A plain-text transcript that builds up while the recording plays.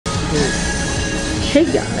Hey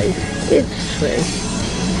guys, it's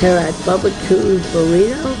Trish here at Bubba Two's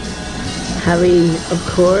Burrito, having, of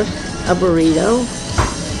course, a burrito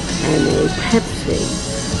and a Pepsi.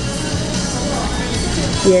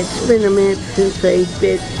 Yeah, it's been a minute since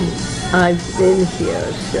I've been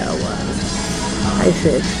here, so I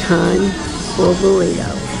said it's time for a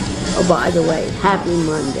burrito. Oh, by the way, happy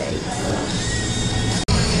Monday.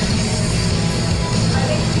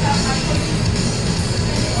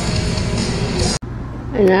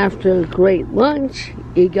 And after a great lunch,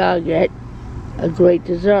 you gotta get a great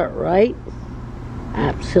dessert, right?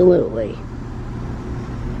 Absolutely.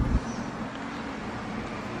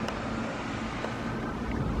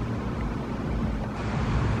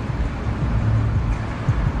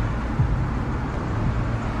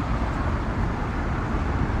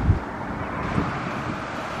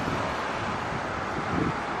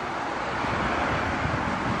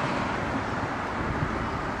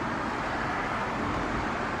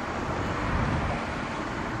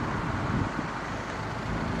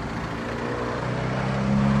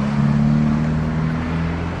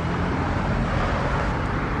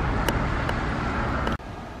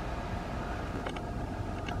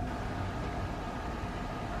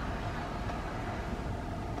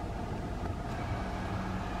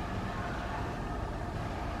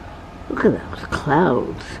 Look at those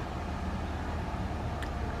clouds.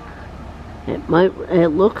 It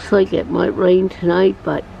looks like it might rain tonight,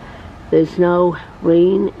 but there's no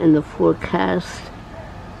rain in the forecast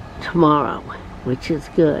tomorrow, which is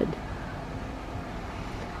good.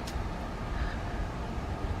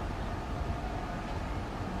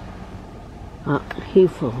 He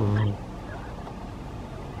falling.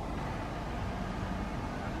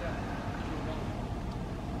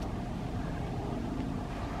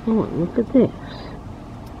 Oh, look at this.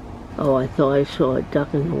 Oh, I thought I saw a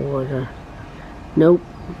duck in the water. Nope.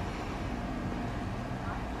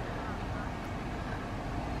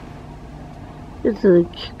 It's a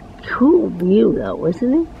cool view though,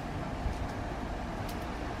 isn't it?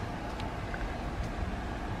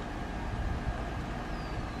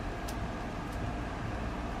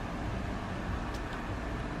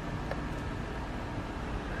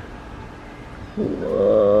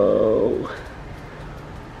 Whoa.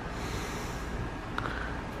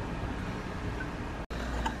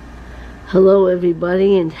 Hello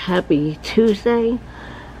everybody and happy Tuesday.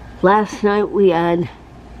 Last night we had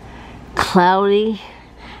cloudy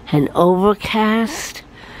and overcast.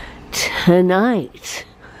 Tonight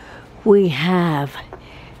we have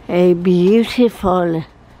a beautiful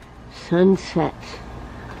sunset.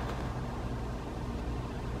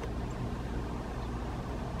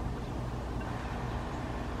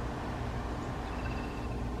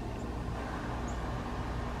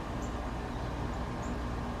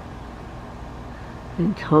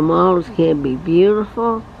 And tomorrow's gonna be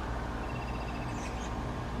beautiful.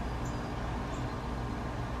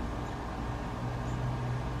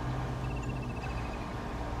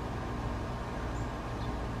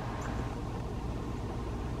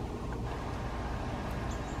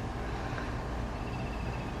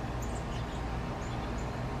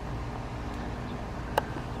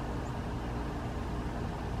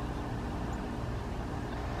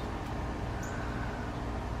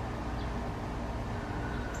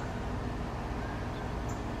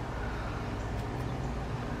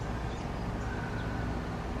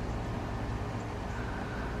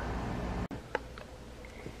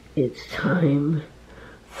 It's time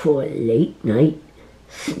for late night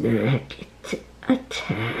snack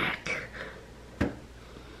attack.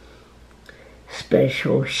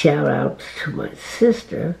 Special shout out to my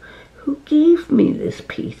sister who gave me this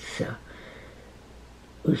pizza.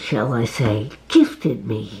 Or shall I say, gifted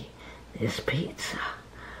me this pizza.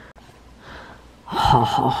 Ha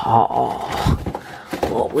ha ha.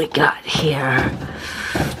 What we got here?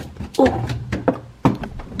 Oh,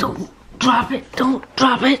 don't drop it, don't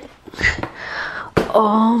drop it.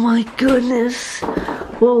 Oh my goodness,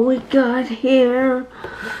 what we got here.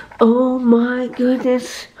 Oh my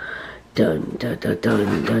goodness. Dun dun dun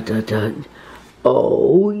dun dun dun dun.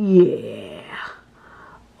 Oh yeah.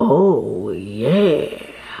 Oh yeah.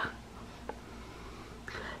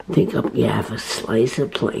 Think up you have a slice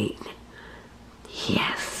of plain.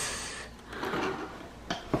 Yes.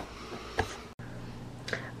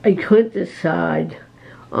 I couldn't decide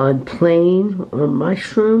on plain or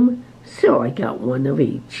mushroom, so I got one of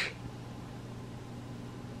each.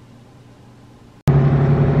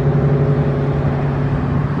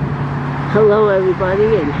 Hello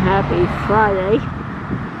everybody and happy Friday.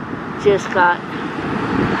 Just got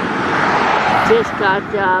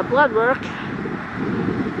blood work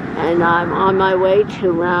And I'm on my way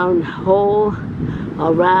to round hole,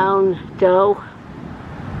 a round dough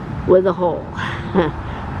with a hole.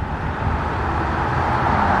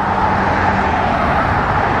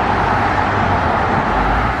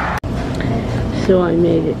 So I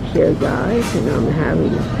made it here, guys, and I'm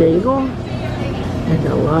having a bagel and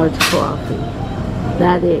a large coffee.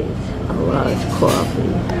 That is a large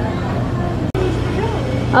coffee.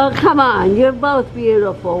 Oh, come on, you're both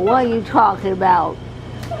beautiful. What are you talking about?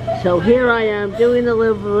 So here I am doing a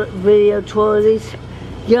little video tour of these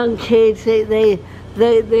young kids.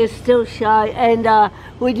 They're still shy. And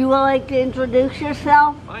would you like to introduce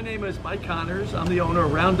yourself? My name is Mike Connors. I'm the owner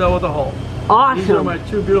of Round Dough with a Hole. Awesome. These are my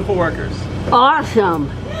two beautiful workers. Awesome.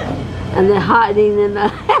 And they're hiding in the...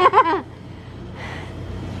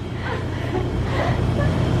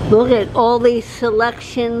 Look at all these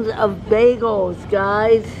selections of bagels,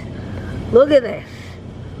 guys. Look at this.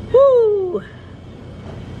 Woo!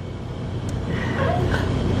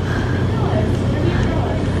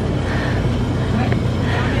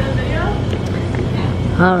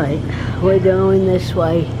 All right, we're going this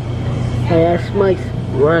way. That's Mike's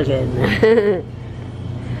working.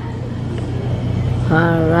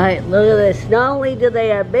 All right, look at this. Not only do they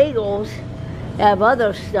have bagels, they have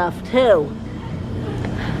other stuff too.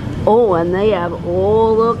 Oh, and they have,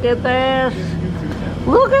 oh, look at this.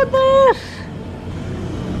 Look at this.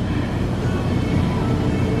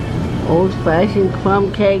 Old-fashioned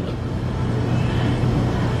crumb cake.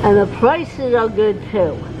 And the prices are good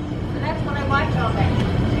too. And that's what I liked all day.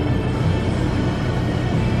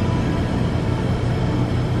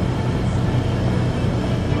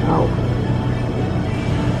 Oh.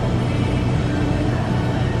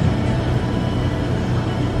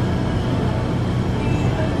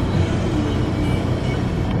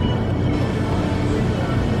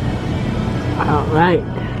 All right.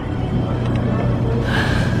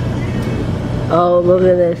 Oh, look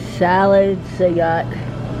at this salads. They got,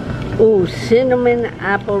 ooh, cinnamon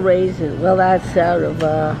apple raisin. Well, that's out of,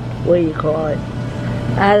 what do you call it?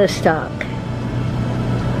 Out of stock.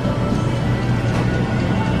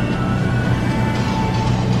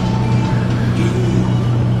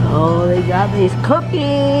 Oh, they got these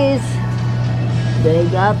cookies. They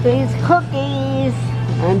got these cookies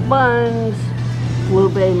and buns.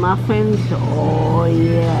 Blueberry muffins. Oh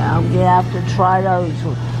yeah, I'm gonna have to try those.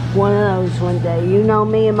 One of those one day. You know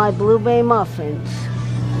me and my blueberry muffins.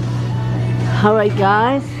 Alright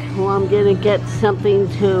guys, well I'm gonna get something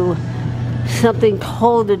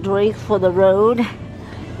cold to drink for the road.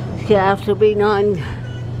 It's gonna have to be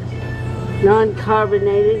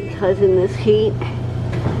non-carbonated because in this heat,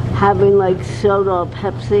 having like soda or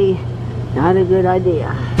Pepsi, not a good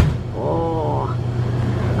idea. Oh,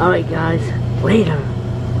 alright guys. Later.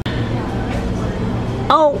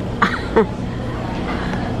 Oh!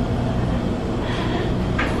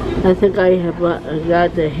 I think I have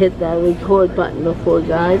got to hit that record button before,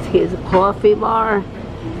 guys. Here's a coffee bar.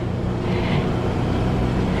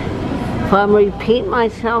 If I'm repeating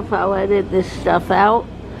myself, I'll edit this stuff out.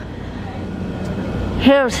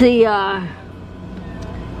 Here's the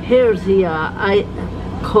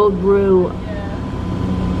cold brew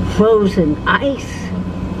frozen ice.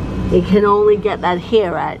 You can only get that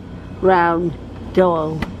here at Round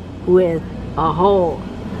Dough with a Hole.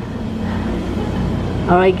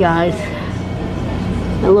 Alright guys,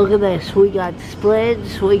 and look at this. We got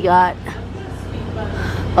spreads, we got,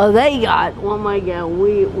 oh they got, oh my god,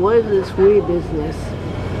 what is this weird business?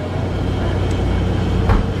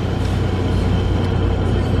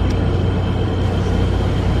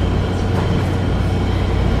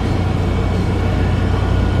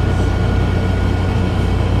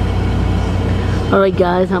 Alright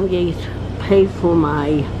guys, I'm going to pay for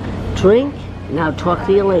my drink, and I'll talk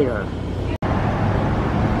to you later.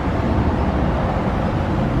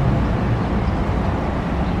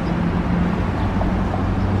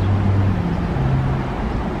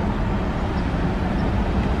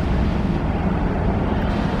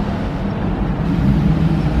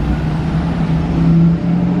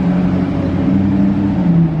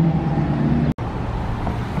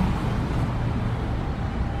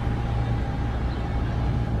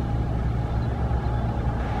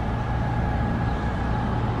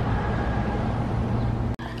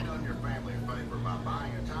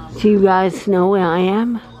 Do you guys know where I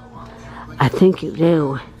am? I think you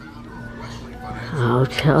do. I'll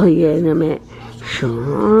tell you in a minute.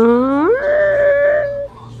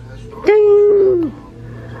 Ding!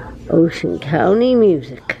 Ocean County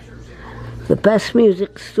Music. The best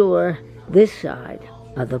music store this side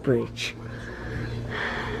of the bridge.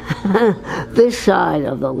 This side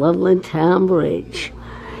of the Loveland Town Bridge.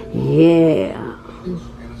 Yeah.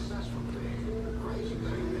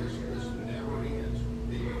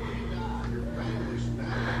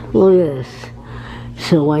 Look at this.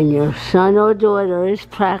 So when your son or daughter is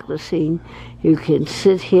practicing, you can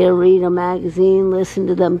sit here, read a magazine, listen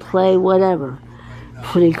to them play, whatever.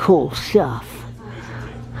 Pretty cool stuff.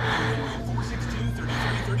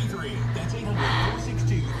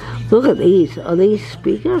 Look at these. Are these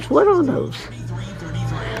speakers? What are those?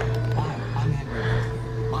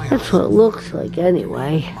 That's what it looks like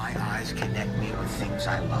anyway. My eyes connect me with things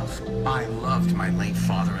I love. I loved my late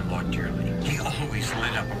father-in-law dearly. He always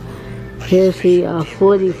lit up a room. Here's the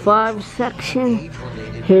 45 section.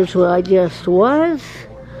 Here's where I just was.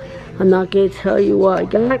 I'm not going to tell you what I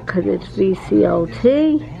got because it's VCLT.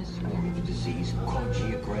 The disease called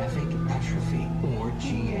geographic atrophy, or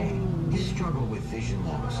GA. His struggle with vision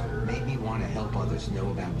loss made me want to help others know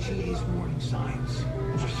about GA's warning signs.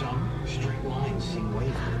 For some, straight lines seem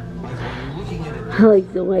wavy. Like when you're looking at I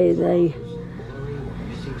like the way they...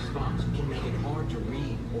 missing spots can make it hard to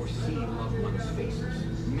read or see loved ones' faces.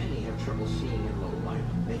 Many have trouble seeing in low light,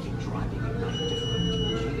 making driving at night difficult.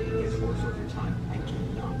 GA gets worse over time and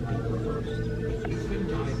cannot be reversed. If you've been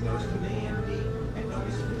diagnosed with AMD and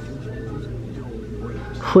notice confusion, don't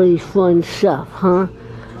wait. Pretty fun stuff, huh?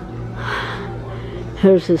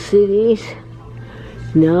 Here's the CDs.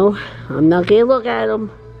 No, I'm not going to look at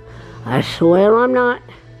them. I swear I'm not.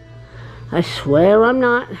 I swear I'm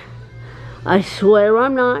not. I swear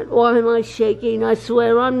I'm not. Why am I shaking? I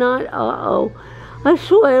swear I'm not. Uh-oh. I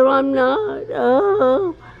swear I'm not.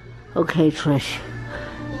 Oh. Okay, Trish.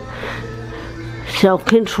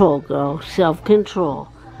 Self-control, girl. Self-control.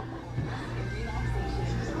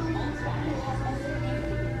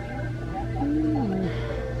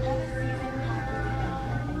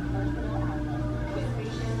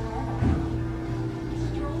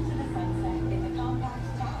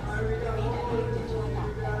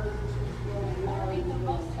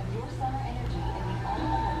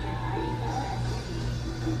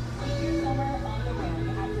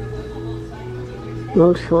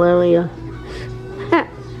 Most hilarious.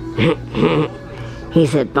 He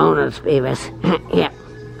said, "Bonus, Beavis." Yep.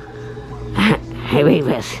 Hey,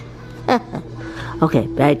 Beavis. Okay,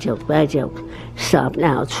 bad joke, bad joke. Stop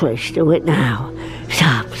now, Trish. Do it now.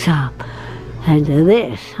 Stop, stop. And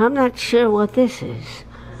this, I'm not sure what this is,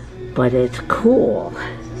 but it's cool.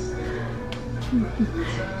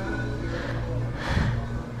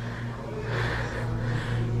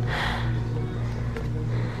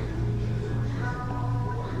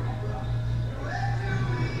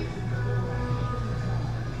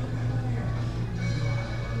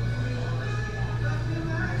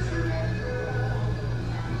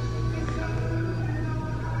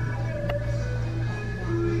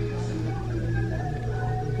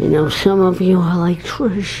 You know, some of you are like,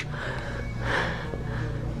 Trish.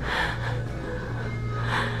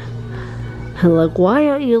 And like, why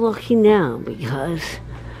are you looking down? Because,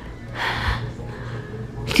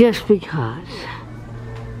 just because.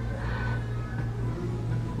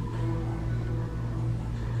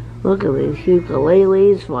 Look at these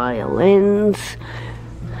ukuleles, violins.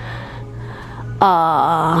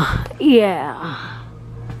 Yeah.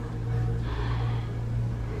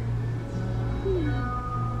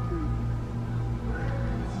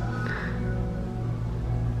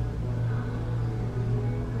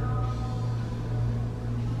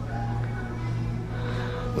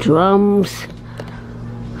 Drums.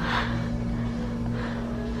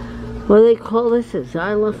 What do they call this? A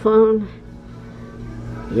xylophone?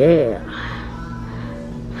 Yeah.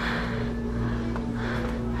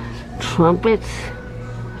 Trumpets.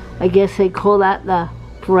 I guess they call that the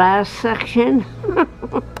brass section.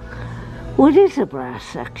 What is a brass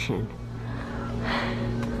section?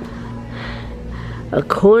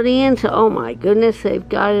 Accordions. Oh my goodness, they've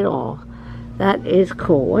got it all. That is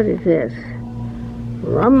cool. What is this?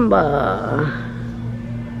 Rumba.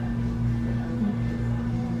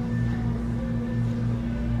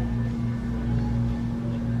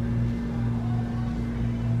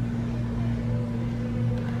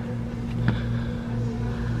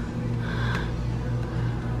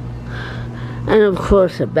 And of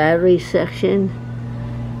course a battery section,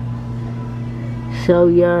 so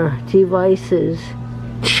your device is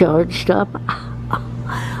charged up.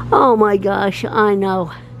 Oh my gosh, I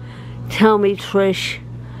know. Tell me, Trish,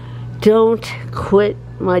 don't quit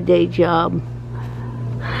my day job.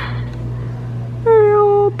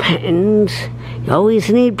 Oh, pens. You always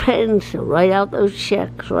need pens to write out those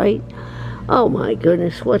checks, right? Oh my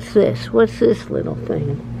goodness, what's this? What's this little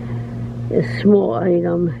thing? This small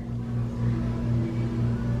item.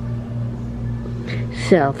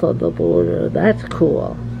 South of the border. That's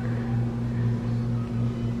cool.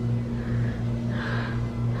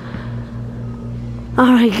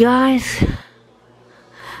 Alright guys,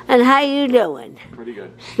 And how you doing? Pretty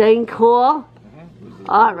good. Staying cool?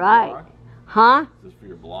 All right. Huh? Is this for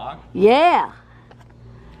your blog? Yeah.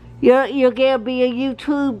 You're gonna be a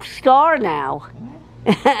YouTube star now.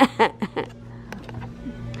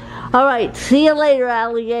 All right. See you later,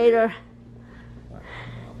 alligator.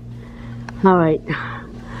 All right.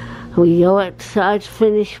 We go outside,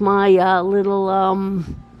 finish my little,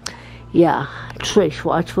 yeah. Trish,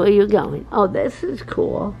 watch where you're going. Oh, this is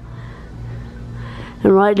cool.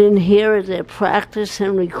 And right in here is their practice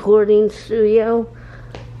and recording studio.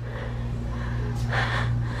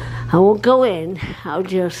 I won't go in. I'll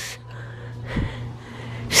just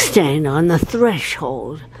stand on the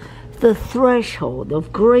threshold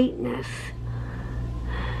of greatness.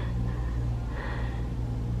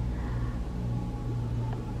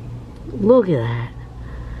 Look at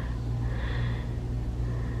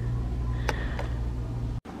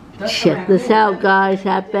that. Check this out, guys,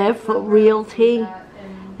 at Barefoot Realty.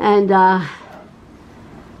 And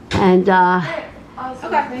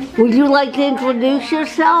would you like to introduce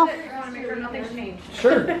yourself?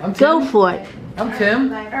 Sure, I'm Tim. Go for it. I'm Tim.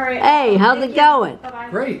 Hey, how's it going?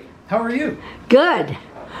 Great. How are you? Good.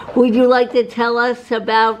 Would you like to tell us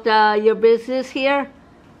about your business here?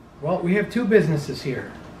 Well, we have two businesses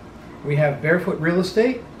here. We have Barefoot Real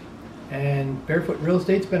Estate, and Barefoot Real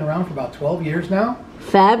Estate's been around for about 12 years now.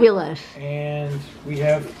 Fabulous. And we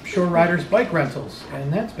have Shore Riders Bike Rentals,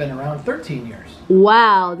 and that's been around 13 years.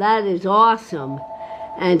 Wow, that is awesome.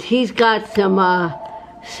 And he's got some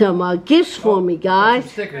gifts for me, guys.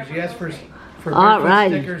 Some stickers. You asked for All Barefoot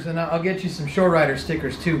right. stickers, and I'll get you some Shore Rider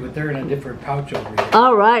stickers too, but they're in a different pouch over here.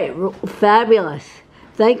 All right, fabulous.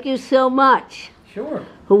 Thank you so much. Sure.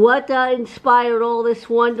 What inspired all this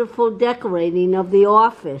wonderful decorating of the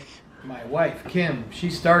office? My wife, Kim, she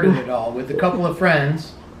started it all with a couple of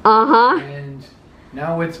friends. Uh-huh. And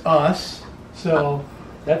now it's us. So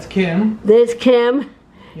that's Kim. There's Kim.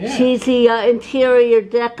 Yeah. She's the interior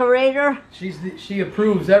decorator. She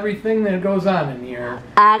approves everything that goes on in here.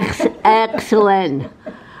 Excellent.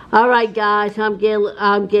 All right, guys, I'm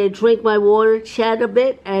gonna drink my water, chat a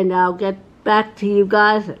bit, and I'll get back to you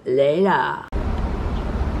guys later.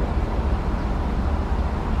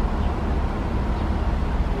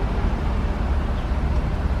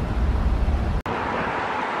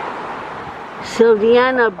 So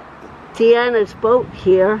Deanna's boat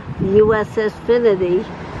here, USS Finity.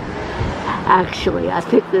 Actually, I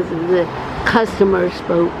think this is the customer's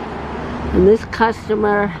boat. And this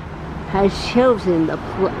customer has chosen the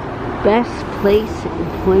best place in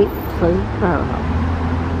Point Pleasant.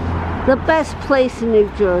 The best place in New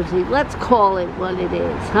Jersey. Let's call it what it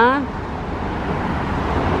is, huh?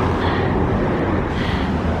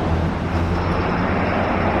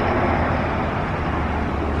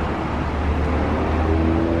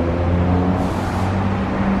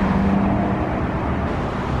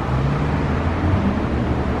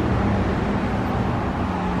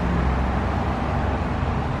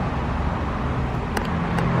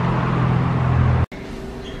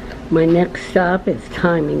 My next stop is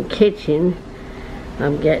Time Kitchen.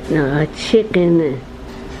 I'm getting chicken,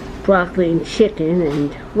 broccoli and chicken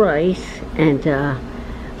and rice and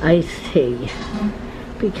iced tea.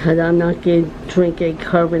 Because I'm not going to drink any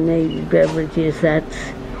carbonated beverages. That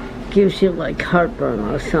gives you like heartburn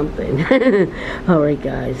or something. Alright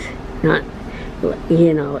guys, not,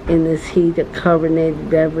 you know, in this heat of carbonated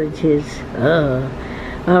beverages.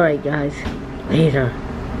 Alright guys, later.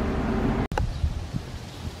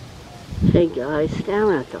 Hey guys,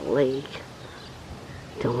 down at the lake.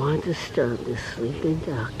 Don't want to disturb the sleeping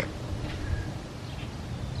duck.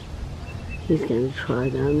 He's gonna try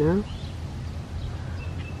down now.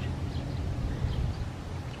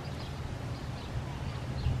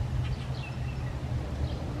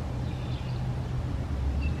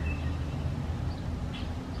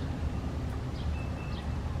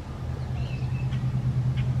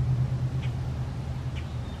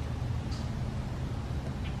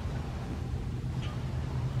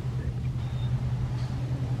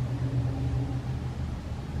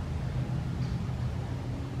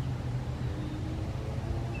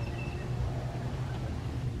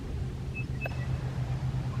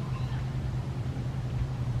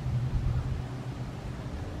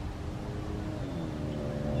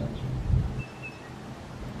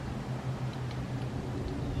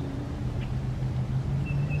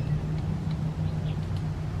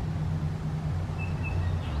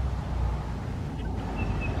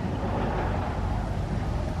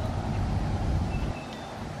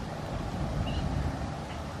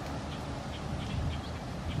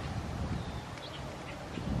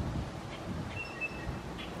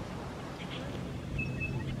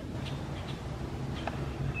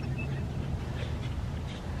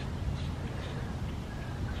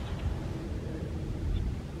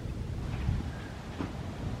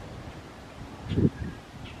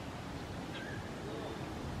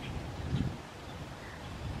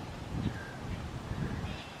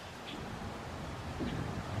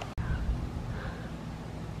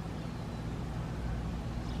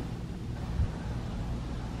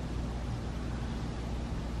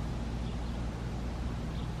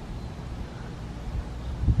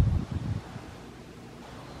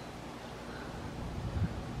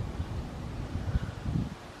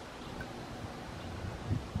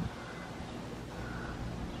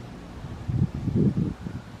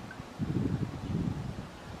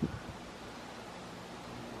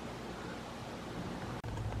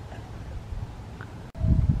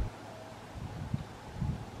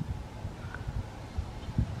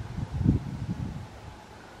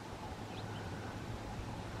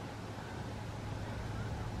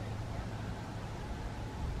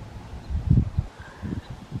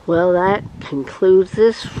 Well, that concludes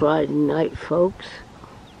this Friday night, folks.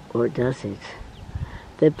 Or does it?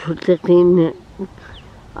 They're predicting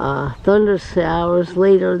thunder showers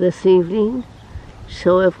later this evening.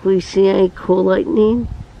 So if we see any cool lightning,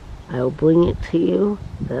 I'll bring it to you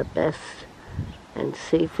the best and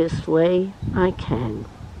safest way I can.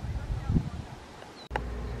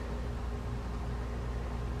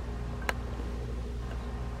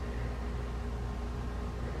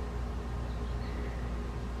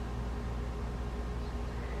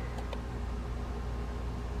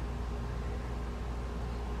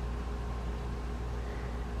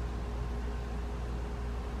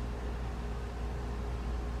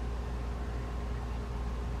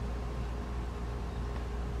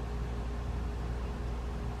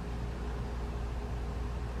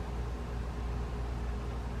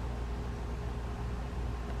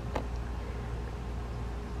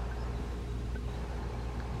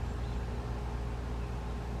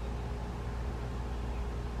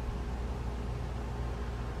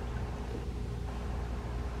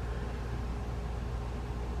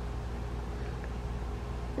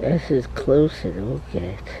 That's as close as it'll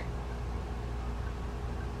get.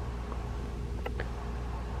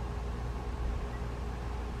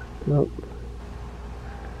 Nope.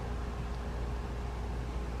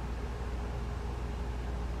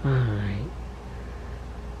 Alright.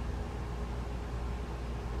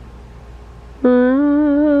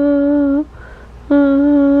 Dun,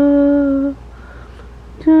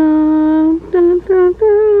 dun, dun,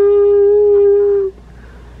 dun.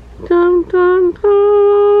 Dun, dun,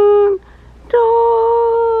 dun.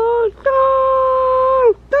 Dun, dun,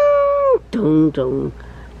 dun. Dun, dun.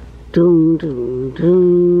 Dun, dun,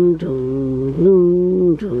 dun,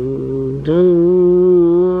 dun, dun, dun,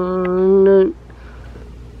 dun.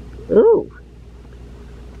 Ooh.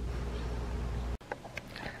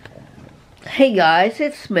 Hey guys,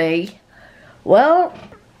 it's me. Well,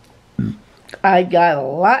 I got a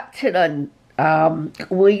lot to done.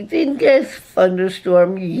 We didn't get a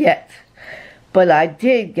thunderstorm yet, but I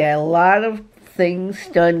did get a lot of things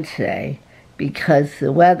done today because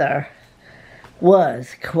the weather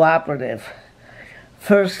was cooperative.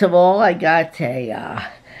 First of all, I got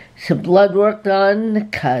some blood work done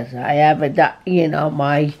because I have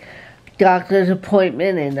my doctor's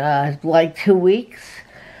appointment in like 2 weeks.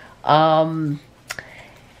 And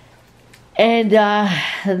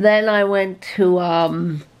then I went to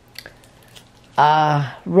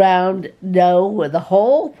round dough with a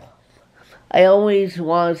hole. I always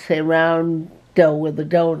want to say round dough with a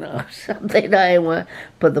donut or something,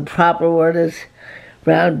 but the proper word is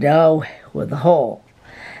round dough with a hole.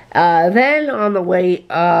 Then on the way,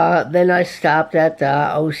 then I stopped at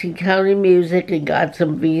Ocean County Music and got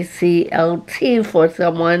some VCLT for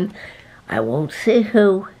someone. I won't say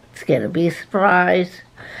who. It's gonna be a surprise.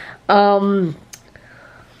 Then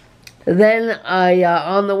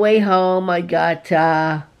on the way home,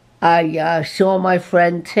 I saw my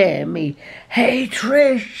friend Tim. Hey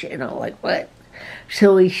Trish, like what?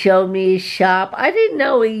 So he showed me his shop. I didn't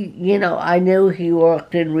know I knew he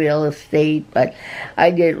worked in real estate, but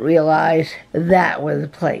I didn't realize that was the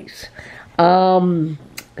place. So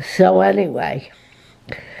anyway,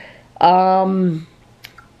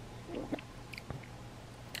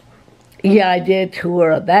 yeah, I did a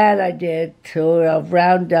tour of that. I did a tour of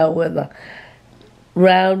round dough with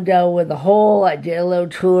a hole. I did a little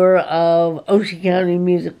tour of Ocean County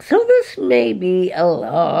Music. So this may be a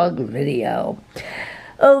long video.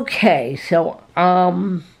 Okay, so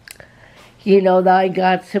I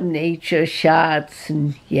got some nature shots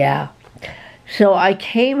and yeah. So I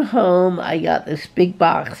came home. I got this big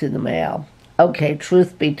box in the mail. Okay,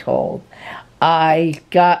 truth be told, I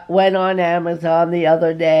went on Amazon the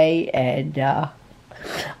other day and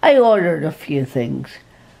I ordered a few things.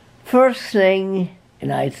 First thing,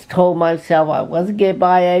 and I told myself I wasn't going to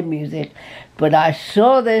buy any music, but I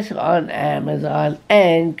saw this on Amazon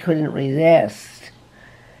and couldn't resist.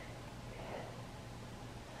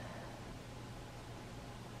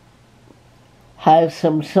 Has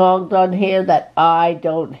some songs on here that I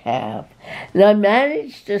don't have. And I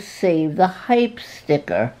managed to save the hype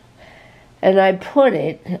sticker. And I put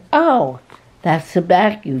it, oh, that's the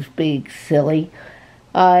back, you big silly.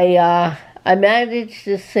 I managed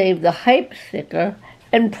to save the hype sticker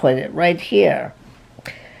and put it right here.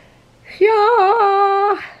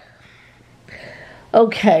 Yeah.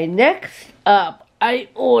 Okay, next up, I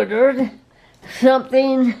ordered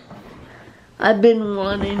something I've been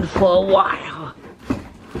wanting for a while.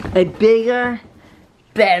 A bigger,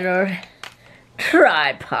 better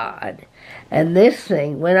tripod. And this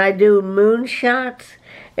thing, when I do moonshots,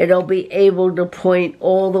 it'll be able to point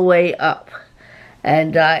all the way up.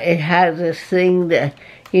 And it has this thing that,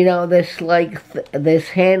 you know, this like this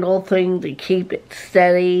handle thing to keep it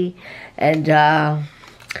steady. And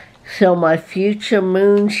so my future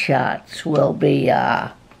moonshots will be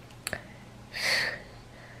on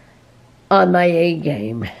my A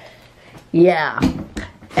game. Yeah.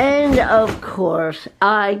 And of course,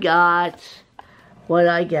 I got what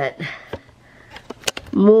I get.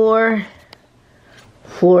 More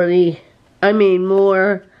CD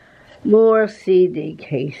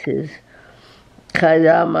cases.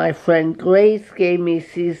 Because my friend Grace gave me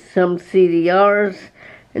some CDRs,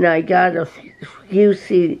 and I got a few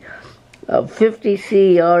 50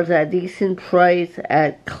 CDRs at a decent price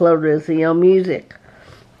at Claudizio Music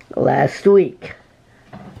last week.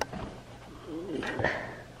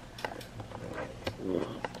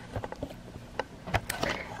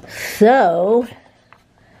 So,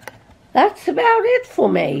 that's about it for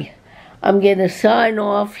me. I'm going to sign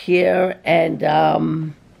off here and,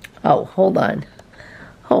 oh, hold on.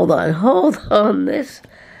 This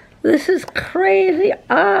is crazy.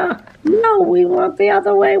 No, we want the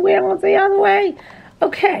other way.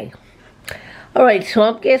 Okay. Alright, so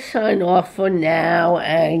I'm going to sign off for now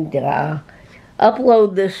and,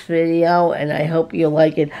 upload this video, and I hope you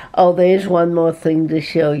like it. Oh, there's one more thing to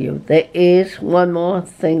show you.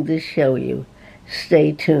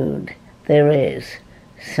 Stay tuned. There is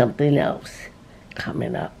something else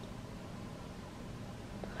coming up.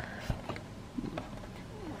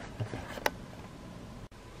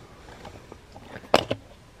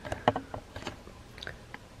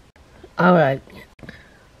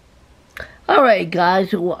 Alright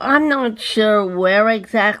guys, well, I'm not sure where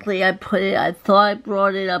exactly I put it. I thought I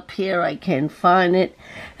brought it up here. I can't find it.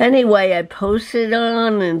 Anyway, I posted it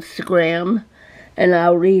on Instagram, and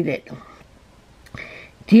I'll read it.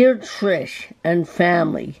 Dear Trish and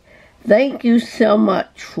family, thank you so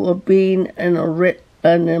much for being an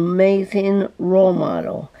amazing role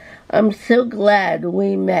model. I'm so glad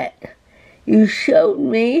we met. You showed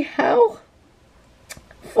me how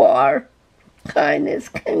far kindness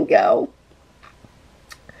can go.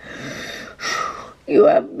 You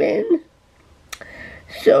have been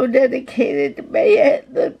so dedicated to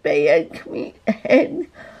the Bayhead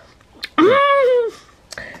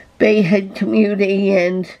community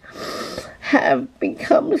and have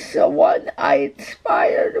become someone I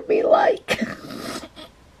aspire to be like.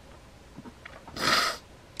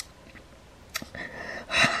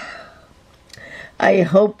 I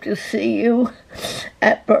hope to see you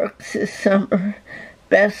at Berks this summer.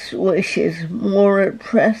 Best wishes, Maura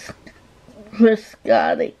Briscotti.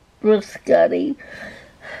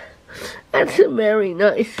 That's a very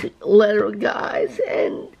nice letter, guys,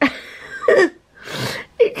 and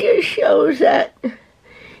it just shows that,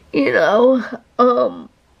 you know,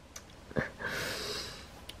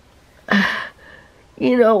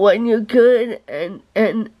 when you're good and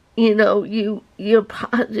you know, you're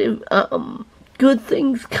positive, good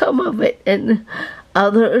things come of it, and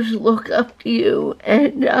others look up to you,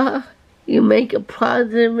 and you make a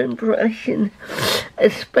positive impression,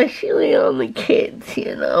 especially on the kids,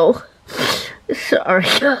 you know. Sorry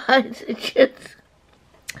guys, it's just,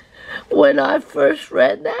 when I first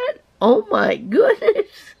read that, oh my goodness,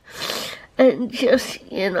 and just,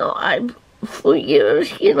 you know, for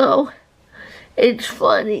years, you know, it's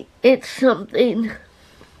funny, it's something.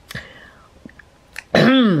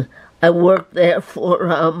 I worked there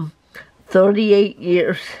for 38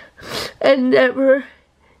 years, and never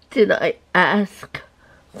did I ask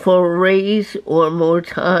for a raise or more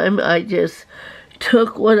time. I just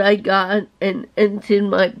took what I got and did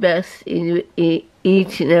my best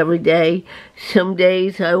each and every day. Some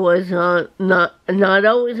days I was not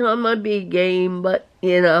always on my big game, but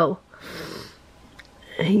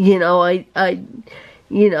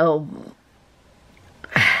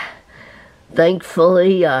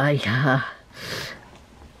thankfully I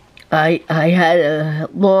had a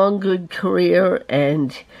long, good career,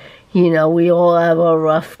 and, you know, we all have our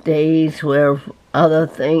rough days where other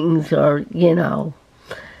things are, you know,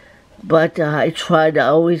 but I try to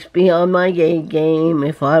always be on my A game.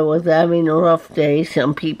 If I was having a rough day,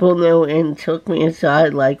 some people knew and took me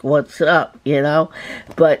aside like, what's up, you know,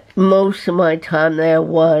 but most of my time there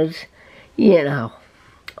was, you know,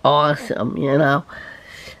 awesome, you know.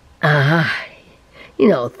 You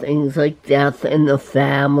know, things like death in the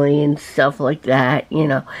family and stuff like that, you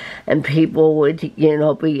know, and people would, you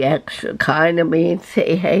know, be extra kind to me and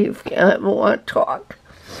say, hey, if you ever want to talk.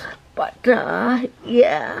 But,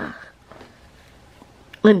 yeah.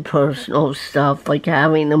 And personal stuff, like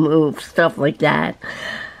having to move, stuff like that.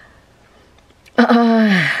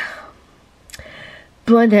 But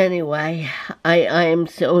anyway, I am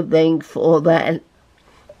so thankful that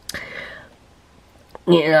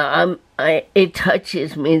you know, it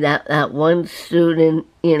touches me that one student,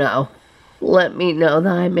 you know, let me know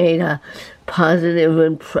that I made a positive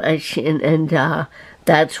impression, and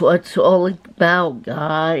that's what it's all about,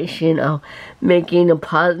 guys, you know, making a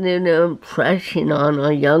positive impression on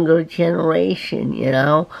a younger generation, you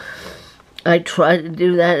know. I try to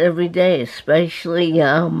do that every day, especially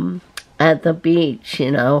at the beach, you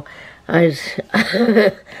know. I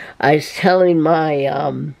was telling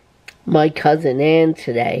my my cousin Ann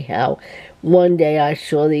today how one day I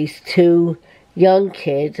saw these two young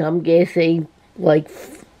kids, I'm guessing like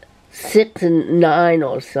 6 and 9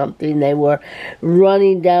 or something. They were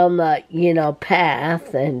running down the, you know,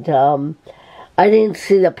 path, and I didn't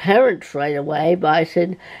see the parents right away, but I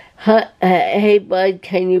said, hey bud,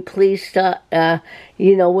 can you please stop,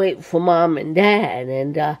 you know, wait for mom and dad?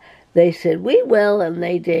 And they said, we will, and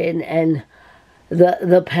they did, and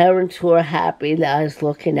the parents were happy that I was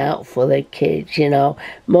looking out for their kids, you know.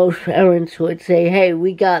 Most parents would say, hey,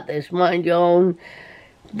 we got this, mind your own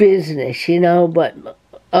business, you know, but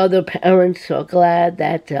other parents are glad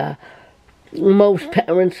that, most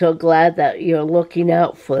parents are glad that you're looking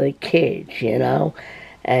out for the kids, you know,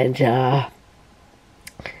 and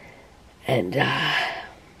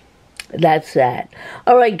that's that.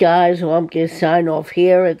 Alright guys, well, I'm going to sign off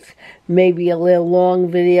here. It's maybe a little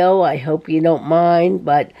long video. I hope you don't mind,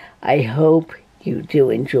 but I hope you do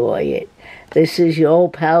enjoy it. This is your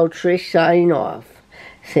old pal Trish signing off,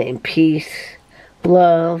 saying peace,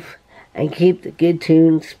 love, and keep the good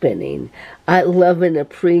tunes spinning. I love and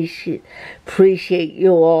appreciate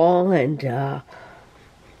you all, and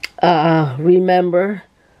remember,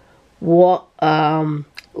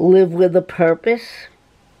 live with a purpose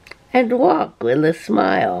and walk with a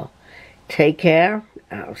smile. Take care.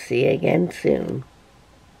 I'll see you again soon.